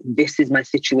them know this is my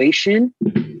situation,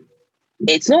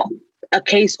 it's not a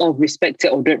case of respect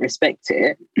it or don't respect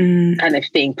it kind of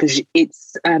thing. Because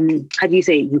it's, how do you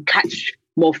say, you catch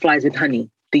more flies with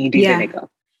honey than you do vinegar.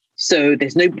 So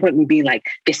there's no point in me being like,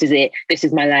 this is it, this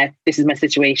is my life, this is my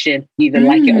situation, you either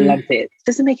like it or love it. It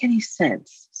doesn't make any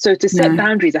sense. So to set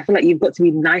boundaries, I feel like you've got to be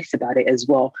nice about it as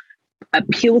well.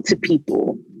 Appeal to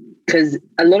people, because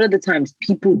a lot of the times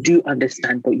people do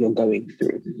understand what you're going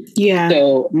through. Yeah.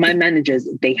 So my managers,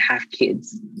 they have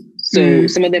kids. So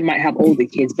some of them might have older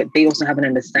kids, but they also have an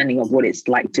understanding of what it's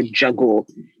like to juggle,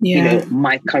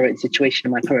 my current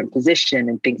situation, my current position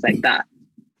and things like that.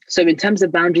 So in terms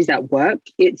of boundaries at work,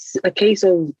 it's a case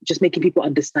of just making people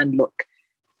understand, look,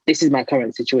 this is my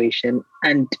current situation.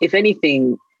 And if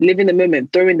anything, live in the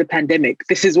moment during the pandemic.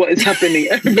 This is what is happening.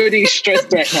 Everybody's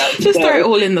stressed right now. Just throw it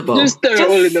all in the bowl. Just throw it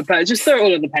all in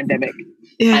the pandemic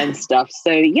and stuff.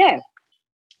 So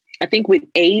I think with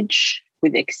age,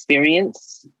 with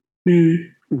experience,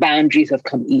 boundaries have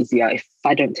come easier. If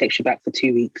I don't text you back for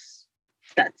 2 weeks,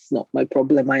 that's not my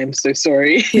problem. I am so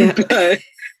sorry. Yeah. But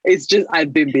it's just,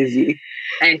 I've been busy.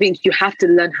 And I think you have to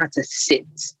learn how to sit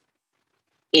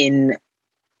in,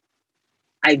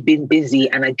 I've been busy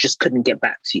and I just couldn't get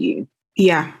back to you.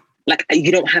 Yeah. Like,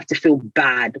 you don't have to feel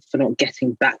bad for not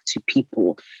getting back to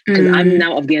people. Because I'm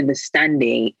now of the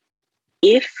understanding,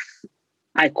 if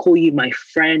I call you my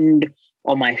friend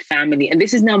or my family, and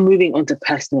this is now moving on to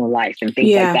personal life and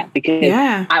things like that. Because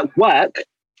at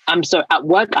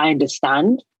work, I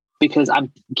understand because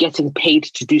I'm getting paid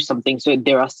to do something. So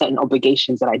there are certain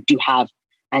obligations that I do have,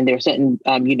 and there are certain,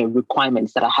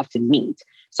 requirements that I have to meet.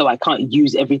 So I can't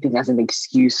use everything as an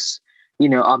excuse.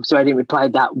 So I didn't reply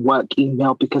that work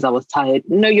email because I was tired.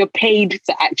 No, you're paid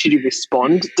to actually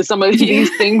respond to some of these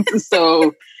things.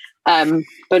 So,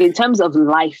 but in terms of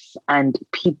life and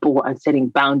people and setting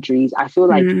boundaries, I feel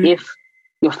like if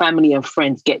your family and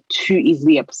friends get too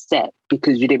easily upset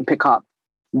because you didn't pick up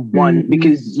one,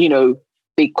 because,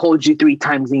 they called you 3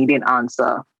 times and you didn't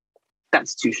answer,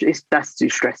 that's too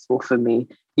stressful for me.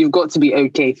 You've got to be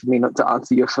okay for me not to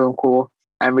answer your phone call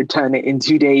and return it in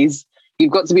 2 days.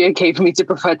 You've got to be okay for me to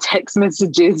prefer text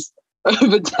messages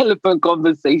over telephone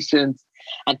conversations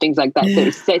and things like that.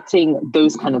 So setting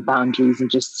those kind of boundaries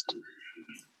and just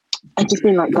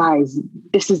being like, guys,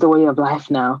 this is the way of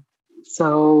life now.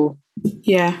 So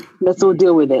let's all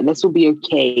deal with it. Let's all be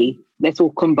okay. Let's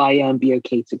all kumbaya and be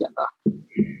okay together.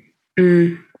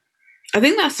 I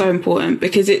think that's so important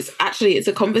because it's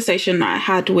a conversation that I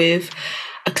had with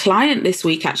a client this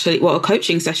week, actually. Well, a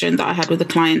coaching session that I had with a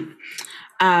client.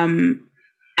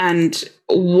 And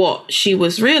what she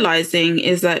was realizing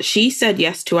is that she said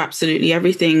yes to absolutely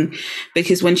everything,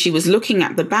 because when she was looking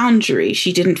at the boundary,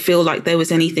 she didn't feel like there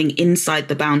was anything inside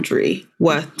the boundary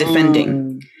worth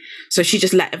defending. So she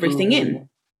just let everything in.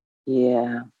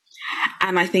 Yeah.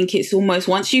 And I think it's almost,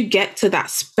 once you get to that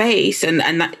space, and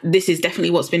that, this is definitely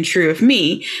what's been true of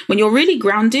me, when you're really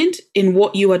grounded in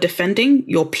what you are defending,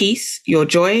 your peace, your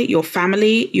joy, your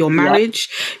family, your marriage,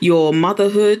 your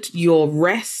motherhood, your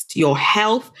rest, your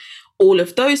health, all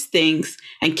of those things,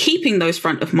 and keeping those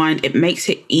front of mind, it makes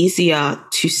it easier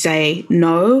to say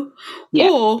no.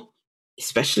 Or,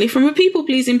 especially from a people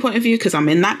pleasing point of view, because I'm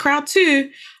in that crowd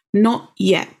too, not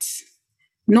yet.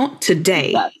 Not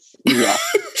today.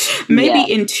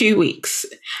 Maybe in 2 weeks.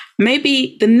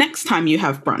 Maybe the next time you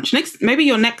have brunch. Maybe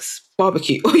your next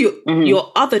barbecue, or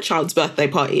your other child's birthday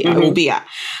party I will be at.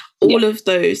 All of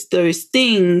those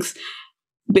things,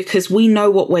 because we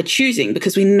know what we're choosing,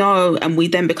 because we know, and we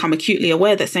then become acutely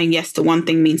aware that saying yes to one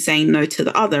thing means saying no to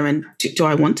the other. And do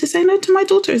I want to say no to my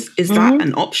daughter? Is that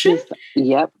an option?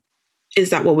 Is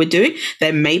that what we're doing?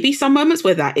 There may be some moments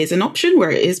where that is an option,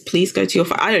 where it is, please go to your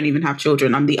I don't even have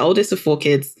children. I'm the oldest of 4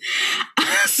 kids.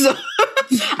 So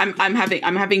I'm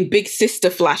having big sister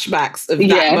flashbacks of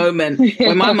that moment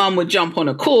where my mom would jump on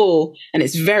a call, and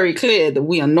it's very clear that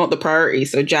we are not the priority.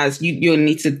 So Jazz, you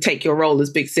need to take your role as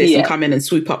big sis and come in and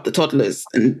swoop up the toddlers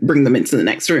and bring them into the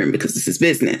next room, because this is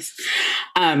business.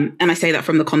 And I say that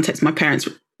from the context, my parents,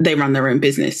 they run their own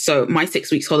business. So my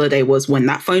 6 weeks holiday was, when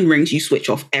that phone rings, you switch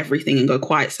off everything and go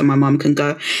quiet, so my mum can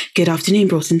go, "Good afternoon,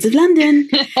 Broughton's of London."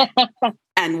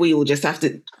 And we all just have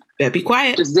to be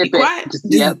quiet. Just zip it. Just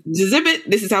zip it.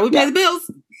 This is how we pay the bills.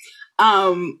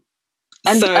 I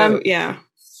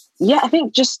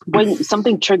think just when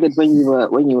something triggered when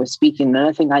you were speaking,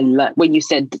 another thing I learned when you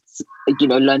said,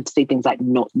 learn to say things like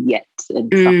 "not yet"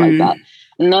 and stuff like that.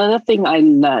 Another thing I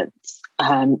learned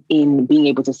in being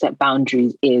able to set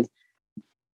boundaries is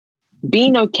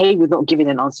being okay with not giving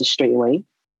an answer straight away.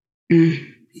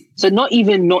 So not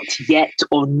even not yet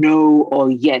or no or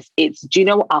yes. It's, do you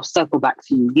know what? I'll circle back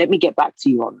to you. Let me get back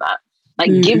to you on that.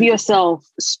 Like, give yourself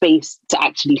space to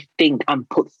actually think and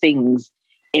put things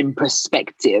in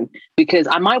perspective, because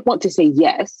I might want to say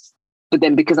yes, but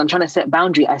then because I'm trying to set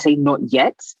boundary, I say not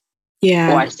yet. Or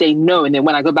I say no. And then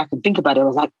when I go back and think about it, I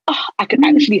was like, I could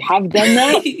actually have done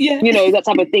that. That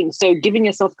type of thing. So giving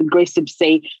yourself the grace to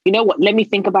say, you know what, let me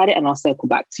think about it and I'll circle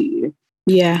back to you.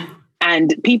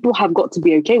 And people have got to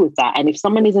be okay with that. And if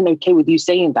someone isn't okay with you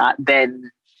saying that, then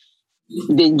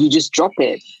you just drop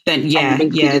it. Then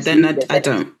I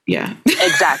don't.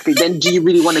 Exactly. Then do you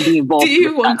really want to be involved? Do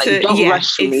you want to? Don't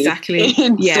rush me. Exactly.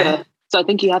 So I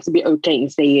think you have to be okay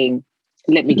in saying,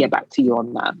 let me get back to you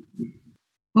on that.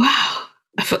 Wow.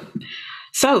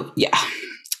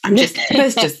 I'm just,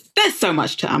 there's so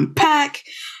much to unpack.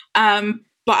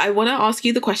 But I want to ask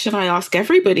you the question I ask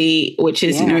everybody, which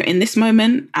is, in this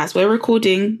moment, as we're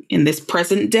recording in this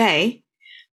present day,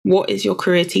 what is your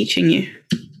career teaching you?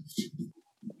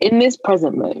 In this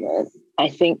present moment, I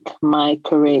think my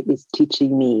career is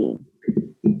teaching me,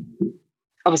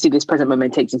 obviously this present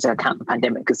moment takes into account the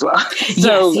pandemic as well.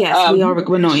 So,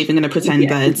 we're not even going to pretend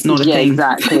that it's not a thing.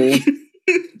 Exactly.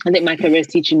 I think my career is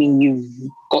teaching me you've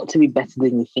got to be better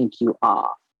than you think you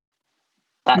are.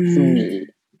 That's me.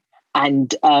 And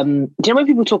do you know when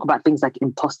people talk about things like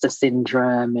imposter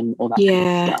syndrome and all that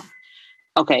kind of stuff?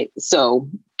 Okay, so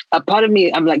a part of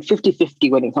me, I'm like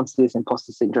 50-50 when it comes to this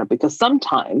imposter syndrome, because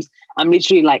sometimes I'm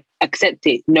literally like, accept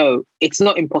it. No, it's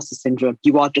not imposter syndrome.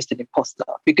 You are just an imposter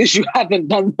because you haven't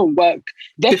done the work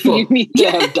that you need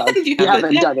to have done. You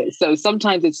haven't done it. So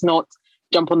sometimes it's not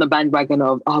jump on the bandwagon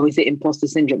of, is it imposter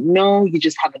syndrome? No, you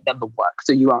just haven't done the work.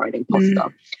 So you are an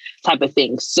imposter type of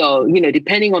thing. So,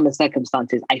 depending on the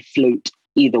circumstances, I float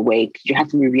either way, because you have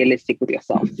to be realistic with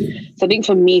yourself. So I think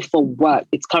for me, for work,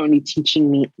 it's currently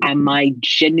teaching me, am I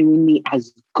genuinely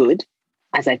as good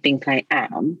as I think I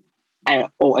am?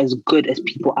 Or as good as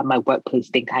people at my workplace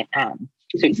think I am?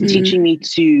 So it's teaching me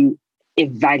to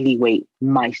evaluate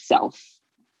myself.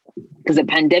 Because the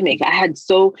pandemic,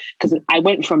 because I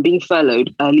went from being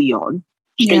furloughed early on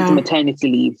straight to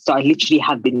maternity leave. So I literally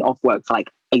have been off work for like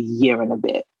a year and a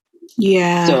bit.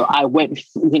 So I went,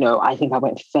 I think I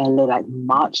went furloughed like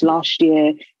March last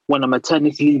year. Went on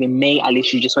maternity leave in May. I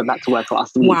literally just went back to work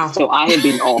last week. Wow. So I have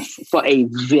been off for a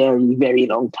very, very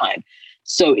long time.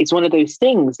 So it's one of those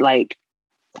things like,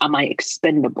 am I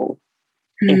expendable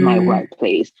in my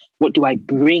workplace? What do I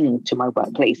bring to my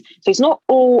workplace? So it's not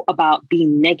all about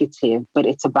being negative, but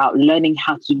it's about learning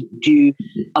how to do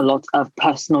a lot of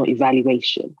personal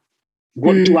evaluation.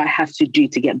 What do I have to do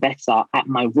to get better at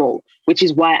my role? Which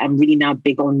is why I'm really now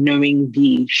big on knowing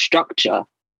the structure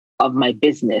of my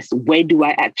business. Where do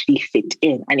I actually fit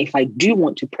in? And if I do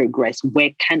want to progress, where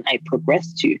can I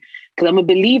progress to? Because I'm a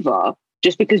believer,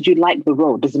 just because you like the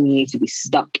role doesn't mean you need to be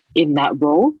stuck in that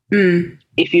role.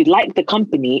 If you like the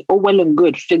company, all well and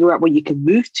good, figure out where you can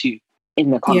move to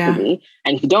in the company. Yeah.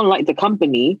 And if you don't like the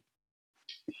company,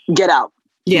 get out.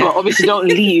 Yeah. But obviously don't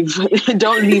leave.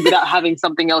 Don't leave without having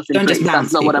something else in place.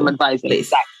 That's not what I'm advising.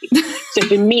 Please. Exactly. So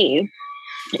for me,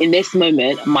 in this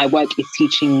moment, my work is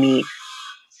teaching me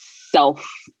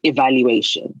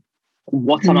self-evaluation.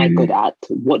 What am I good at?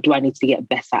 What do I need to get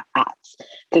better at?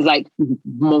 Because like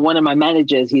one of my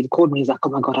managers, he called me, he's like, oh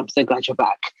my God, I'm so glad you're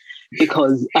back.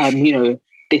 Because,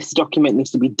 this document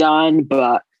needs to be done.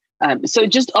 But so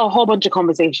just a whole bunch of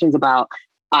conversations about,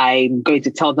 I'm going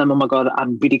to tell them, oh my God,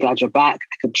 I'm really glad you're back.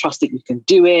 I can trust that you can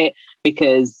do it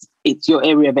because it's your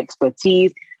area of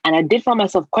expertise. And I did find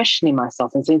myself questioning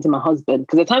myself and saying to my husband,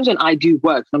 because at times when I do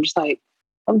work, I'm just like,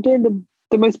 I'm doing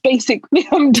the most basic thing.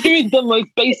 I'm doing the most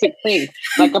basic thing.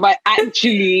 Like, am I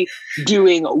actually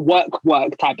doing work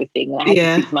type of thing? And I had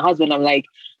to speak to my husband. I'm like,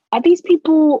 are these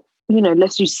people,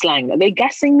 let's use slang. Are they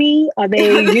gassing me? Are they,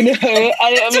 are they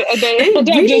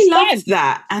really loved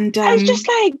that. And I was just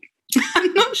like,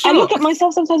 I'm not sure. I look at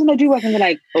myself sometimes when I do work and they're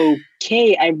like,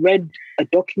 okay, I read a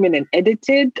document and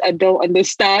edited. I don't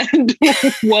understand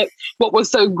what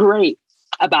was so great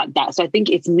about that. So I think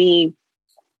it's me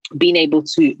being able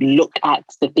to look at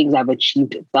the things I've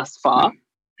achieved thus far,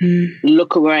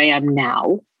 look at where I am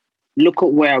now, look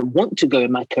at where I want to go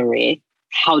in my career.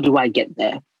 How do I get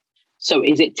there? So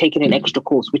is it taking an extra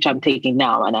course, which I'm taking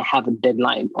now, and I have a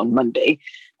deadline on Monday.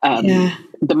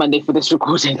 The Monday for this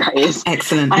recording, that is.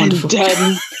 Excellent. And,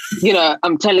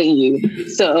 I'm telling you.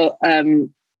 So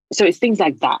it's things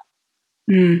like that.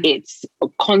 It's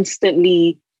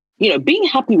constantly, being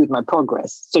happy with my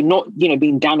progress. So not,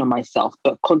 being down on myself,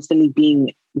 but constantly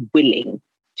being willing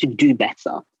to do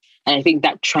better. And I think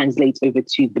that translates over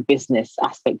to the business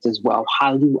aspect as well.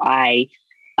 How do I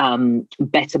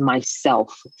better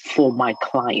myself for my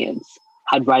clients?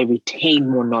 How do I retain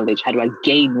more knowledge? How do I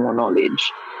gain more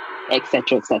knowledge? Et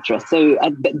cetera, et cetera. So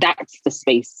that's the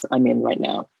space I'm in right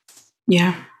now.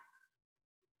 Yeah.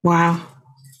 Wow.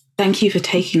 Thank you for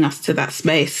taking us to that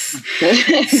space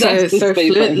so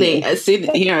fluently. As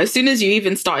soon as you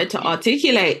even started to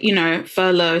articulate,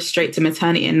 furlough straight to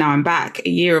maternity and now I'm back, a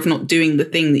year of not doing the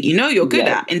thing that you're good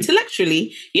at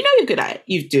intellectually, you're good at it.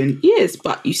 You've done years,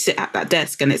 but you sit at that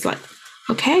desk and it's like,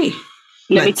 okay.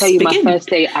 Let me tell you, begin. My first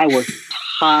day, I was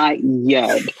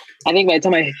tired. I think by the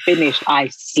time I finished, I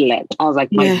slept. I was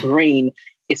like, my brain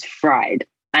is fried.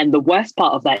 And the worst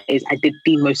part of that is I did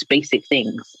the most basic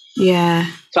things. Yeah.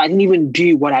 So I didn't even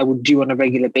do what I would do on a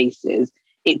regular basis.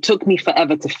 It took me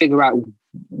forever to figure out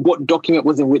what document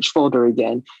was in which folder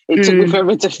again. It took me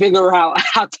forever to figure out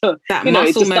how to, that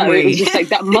muscle memory. It was just like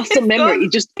that muscle memory.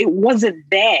 It wasn't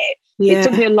there. Yeah. It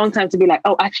took me a long time to be like,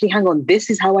 oh, actually, hang on. This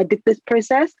is how I did this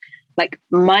process. Like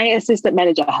my assistant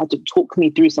manager had to talk me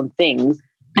through some things.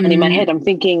 And in my head, I'm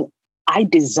thinking, I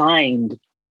designed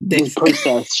this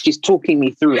process. She's talking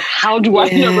me through it. How do I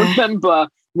remember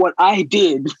what I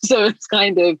did? So it's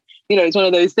kind of, it's one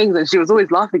of those things. And she was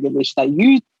always laughing at me. She's like,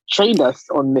 you trained us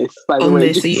on this, by the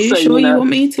way. Are you sure you want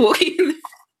me to walk you?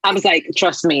 I was like,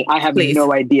 trust me, I have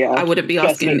no idea. I wouldn't be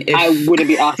asking I wouldn't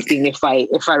be asking if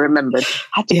I remembered.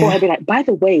 I had to go and be like, by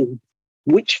the way,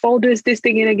 which folder is this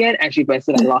thing in again? And she burst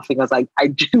out laughing. I was like, I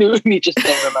genuinely just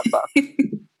don't remember.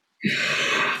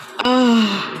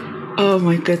 Oh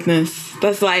my goodness.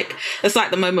 That's like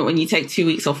the moment when you take 2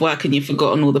 weeks off work and you've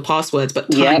forgotten all the passwords,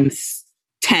 but times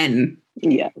 10.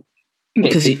 Yeah.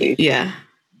 Because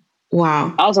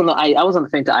wow. I was on the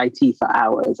phone to IT for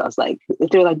hours. I was like,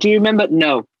 they were like, do you remember?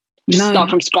 No. Start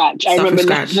from scratch. I remember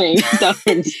nothing. Start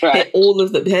from scratch.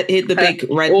 Hit the big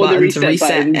red button to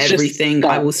reset everything.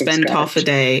 I will spend half a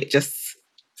day just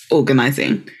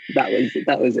organizing.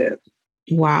 That was it.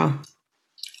 Wow.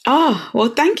 Oh, well,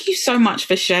 thank you so much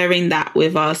for sharing that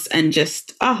with us and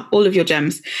just all of your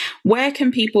gems. Where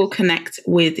can people connect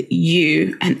with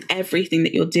you and everything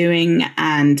that you're doing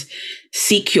and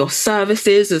seek your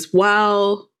services as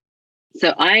well?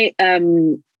 So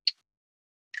I'm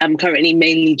currently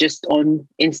mainly just on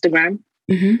Instagram.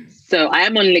 Mm-hmm. So I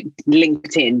am on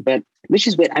LinkedIn, but which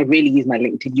is where I really use my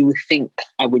LinkedIn. You would think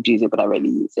I would use it, but I rarely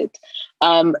use it.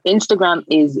 Instagram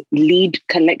is Lead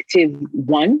Collective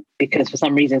 1, because for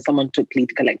some reason someone took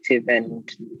Lead Collective and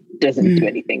doesn't do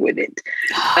anything with it.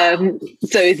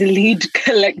 So it's Lead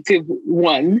Collective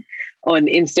 1. on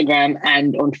Instagram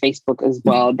and on Facebook as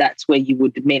well. That's where you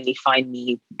would mainly find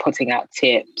me putting out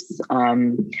tips.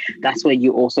 That's where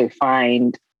you also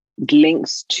find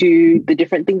links to the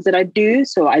different things that I do.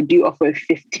 So I do offer a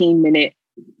 15-minute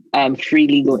free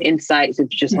legal insights.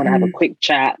 If you just want to have a quick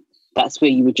chat, that's where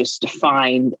you would just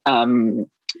find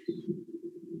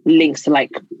links to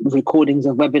like recordings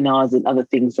of webinars and other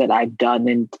things that I've done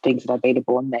and things that are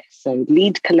available on there. So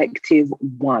Lead Collective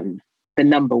 1, the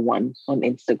number 1 on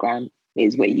Instagram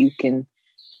is where you can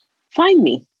find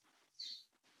me.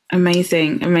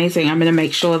 Amazing. I'm going to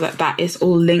make sure that is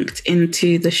all linked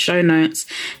into the show notes.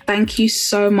 Thank you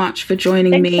so much for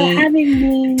joining me. Thanks for having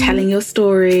me. Telling your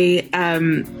story.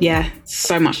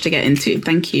 So much to get into.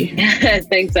 Thank you.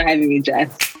 Thanks for having me,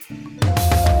 Jess.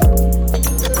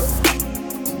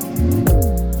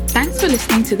 Thanks for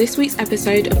listening to this week's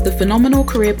episode of the Phenomenal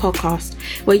Career Podcast,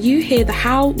 where you hear the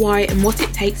how, why, and what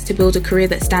it takes to build a career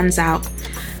that stands out.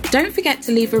 Don't forget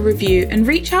to leave a review and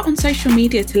reach out on social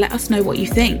media to let us know what you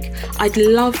think. I'd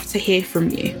love to hear from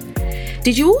you.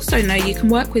 Did you also know you can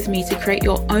work with me to create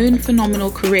your own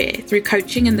phenomenal career through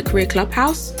coaching in the Career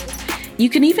Clubhouse? You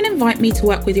can even invite me to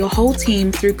work with your whole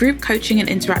team through group coaching and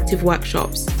interactive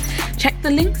workshops. Check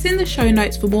the links in the show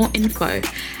notes for more info.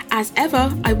 As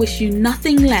ever, I wish you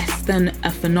nothing less than a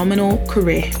phenomenal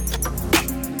career.